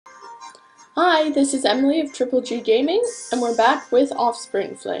Hi, this is Emily of Triple G Gaming, and we're back with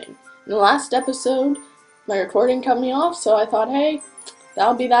Offspring Fling. In the last episode, my recording cut me off, so I thought, hey,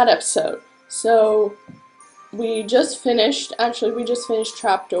 that'll be that episode. So, we just finished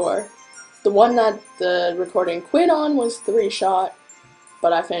Trapdoor. The one that the recording quit on was 3-shot,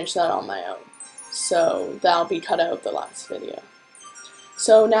 but I finished that on my own. So, that'll be cut out of the last video.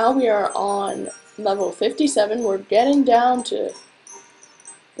 So now we are on level 57. We're getting down to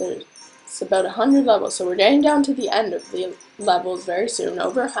it's about 100 levels, so we're getting down to the end of the levels very soon,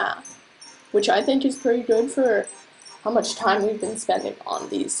 over half, which I think is pretty good for how much time we've been spending on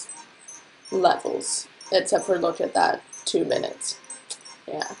these levels, except for look at that 2 minutes.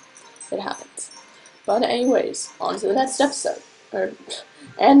 Yeah, it happens. But anyways, on to the next episode,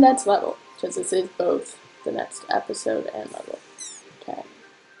 and next level, because this is both the next episode and level. Okay.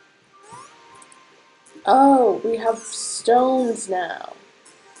 Oh, we have stones now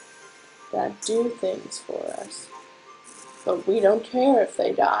that do things for us. But we don't care if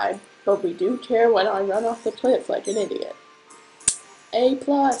they die, but we do care when I run off the cliff like an idiot. A+.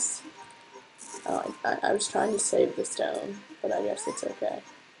 Oh, I was trying to save the stone, but I guess it's okay.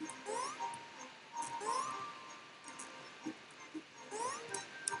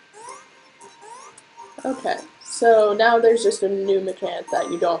 Okay, so now there's just a new mechanic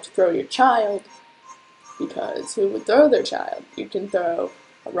that you don't have to throw your child, because who would throw their child? You can throw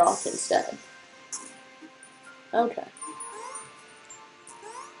a rock instead. Okay.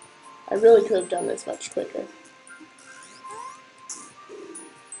 I really could have done this much quicker.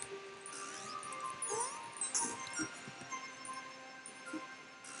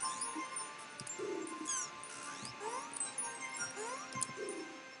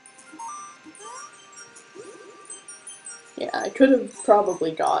 Yeah, I could have probably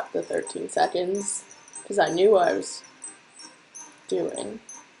got the 13 seconds, because I knew what I was doing.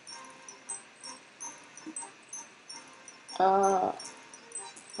 I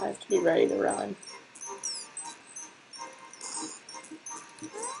have to be ready to run.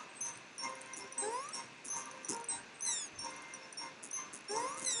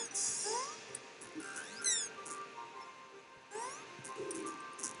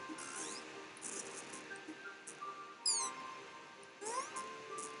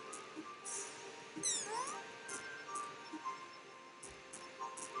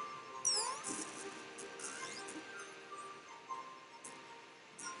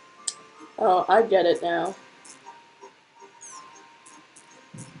 Oh, I get it now.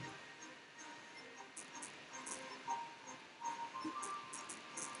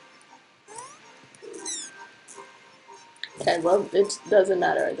 Okay, well, it doesn't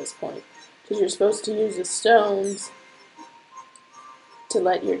matter at this point, because you're supposed to use the stones to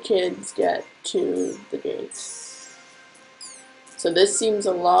let your kids get to the gates. So this seems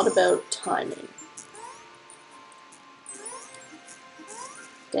a lot about timing.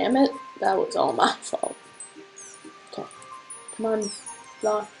 Damn it, that was all my fault. Okay, come on,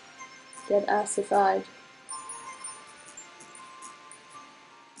 block, get acidified.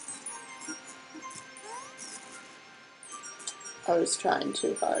 I was trying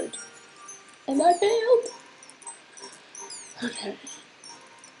too hard, and I failed. Okay.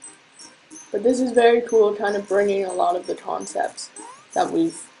 But this is very cool, kind of bringing a lot of the concepts that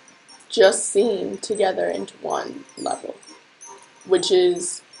we've just seen together into one level, which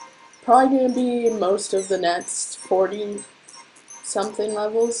is probably going to be most of the next 40-something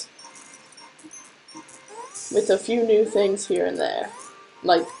levels, with a few new things here and there,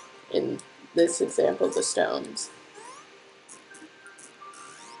 like in this example, the stones.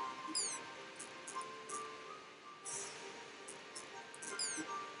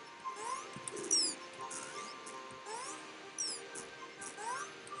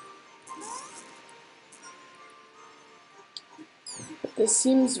 But this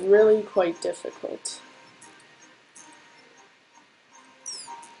seems really quite difficult.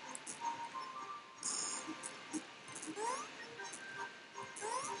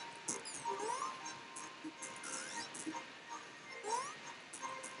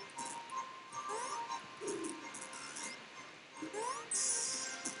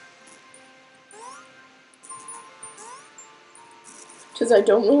 Because I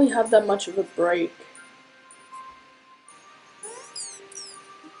don't really have that much of a break.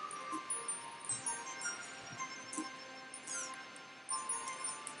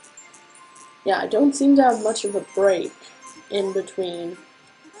 Yeah, I don't seem to have much of a break in between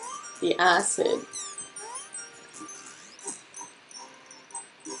the acid.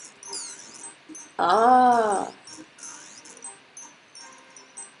 Ah.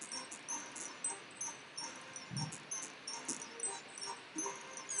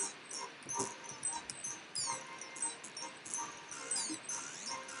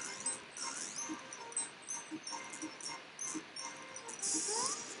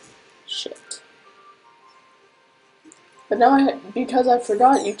 But now, because I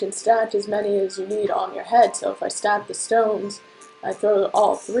forgot, you can stack as many as you need on your head. So if I stack the stones, I throw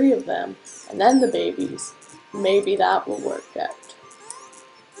all 3 of them, and then the babies, maybe that will work out.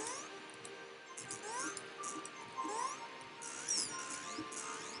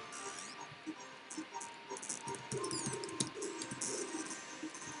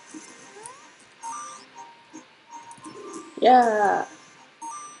 Yeah.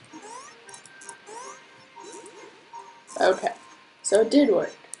 Okay. So it did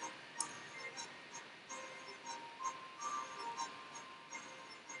work.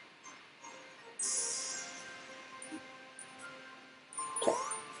 Okay.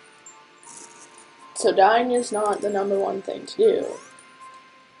 So dying is not the #1 thing to do.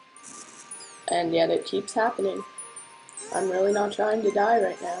 And yet it keeps happening. I'm really not trying to die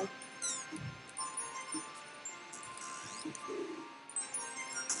right now.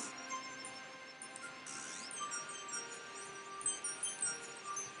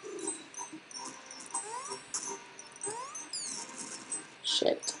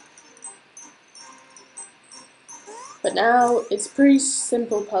 Shit. But now it's a pretty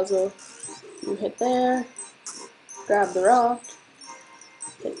simple puzzle. You hit there, grab the rock,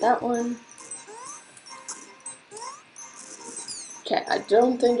 hit that one. Okay, I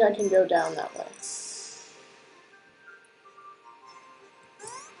don't think I can go down that way.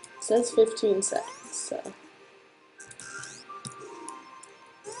 It says 15 seconds, so.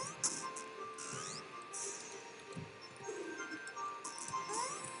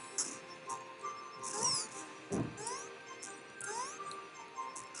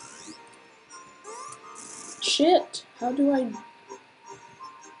 Shit! How do I...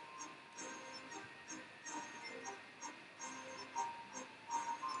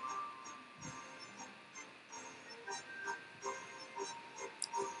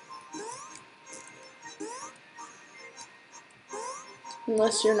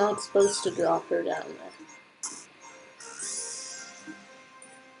 Unless you're not supposed to drop her down there.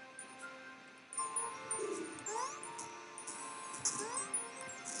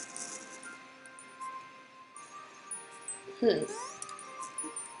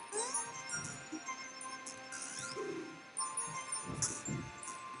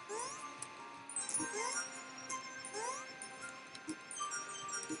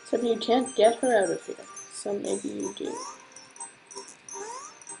 So you can't get her out of here. So maybe you do.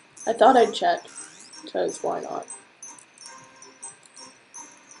 I thought I'd check, because why not?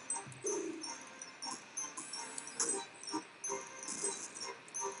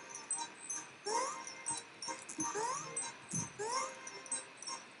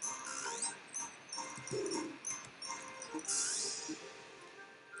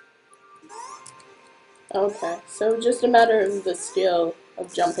 Okay, so just a matter of the skill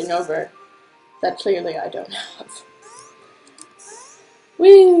of jumping over that clearly I don't have.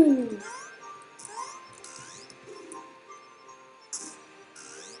 Woo!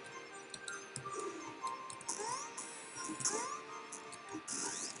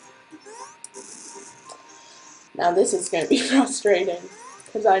 Now this is going to be frustrating,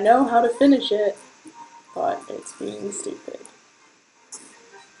 because I know how to finish it, but it's being stupid.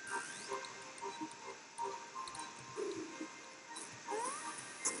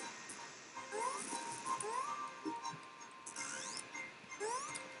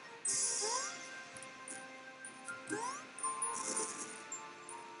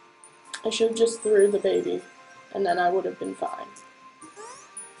 I should have just threw the baby, and then I would have been fine.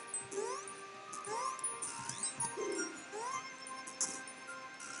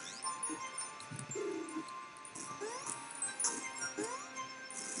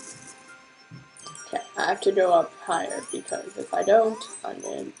 Okay, I have to go up higher, because if I don't, I'm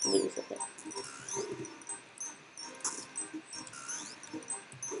going to lose it.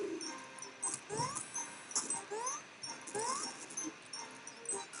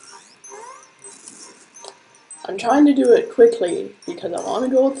 I'm trying to do it quickly, because I want a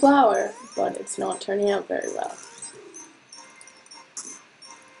gold flower, but it's not turning out very well.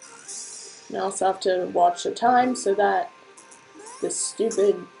 And I also have to watch the time so that this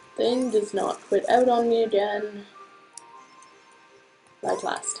stupid thing does not quit out on me again, like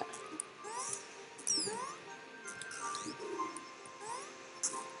last time.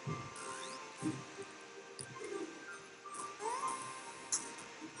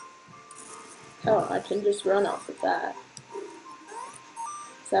 Oh, I can just run off of that.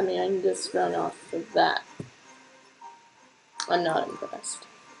 Does that mean I can just run off of that? I'm not impressed.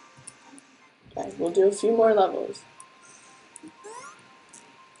 Okay, we'll do a few more levels.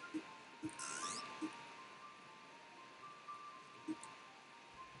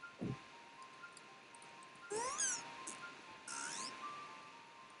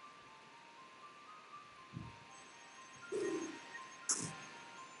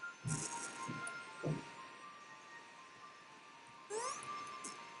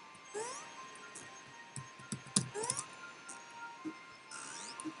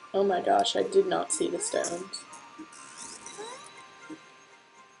 Oh my gosh, I did not see the stones.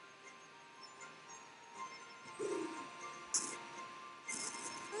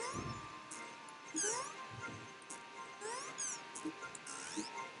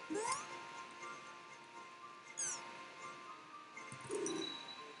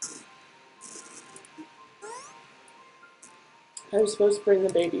 I was supposed to bring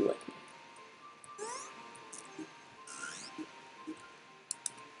the baby with me.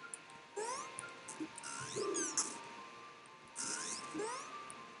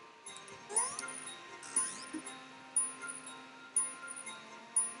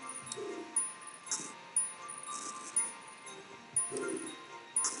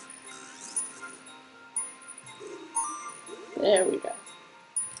 There we go.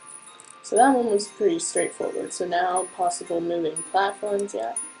 So that one was pretty straightforward. So now possible moving platforms,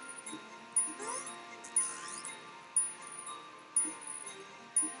 yeah.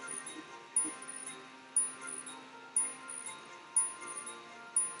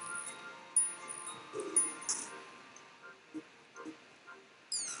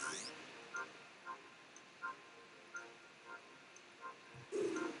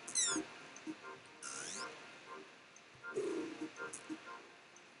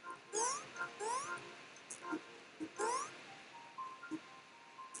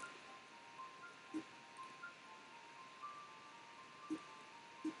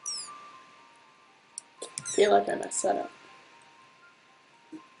 I feel like I messed that up.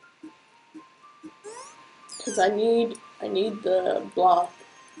 Because I need the block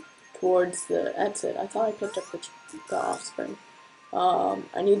towards the exit. I thought I picked up the offspring.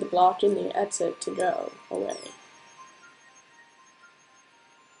 I need the block in the exit to go away.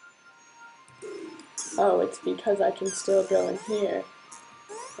 Oh, it's because I can still go in here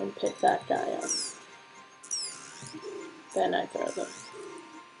and pick that guy up. Then I throw them.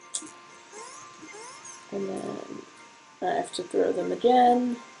 And then I have to throw them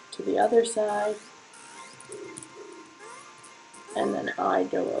again to the other side. And then I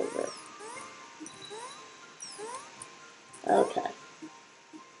go over. Okay.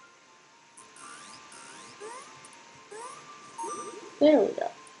 There we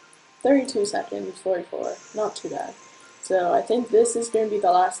go. 32 seconds, 44. Not too bad. So I think this is going to be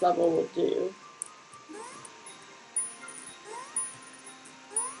the last level we'll do.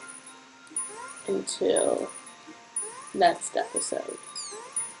 Until next episode.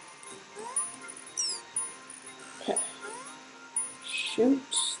 Okay. Shoot,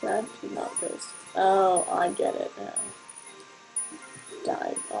 that did not go. Oh, I get it now.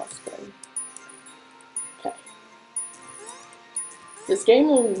 Died offspring. Okay. This game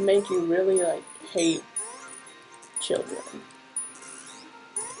will make you really, like, hate children.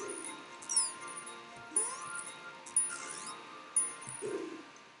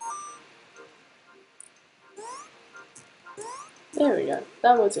 There we go.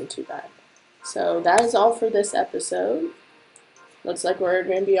 That wasn't too bad. So that is all for this episode. Looks like we're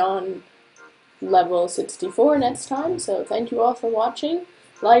going to be on level 64 next time. So thank you all for watching.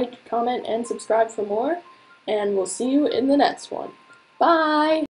 Like, comment, and subscribe for more. And we'll see you in the next one. Bye!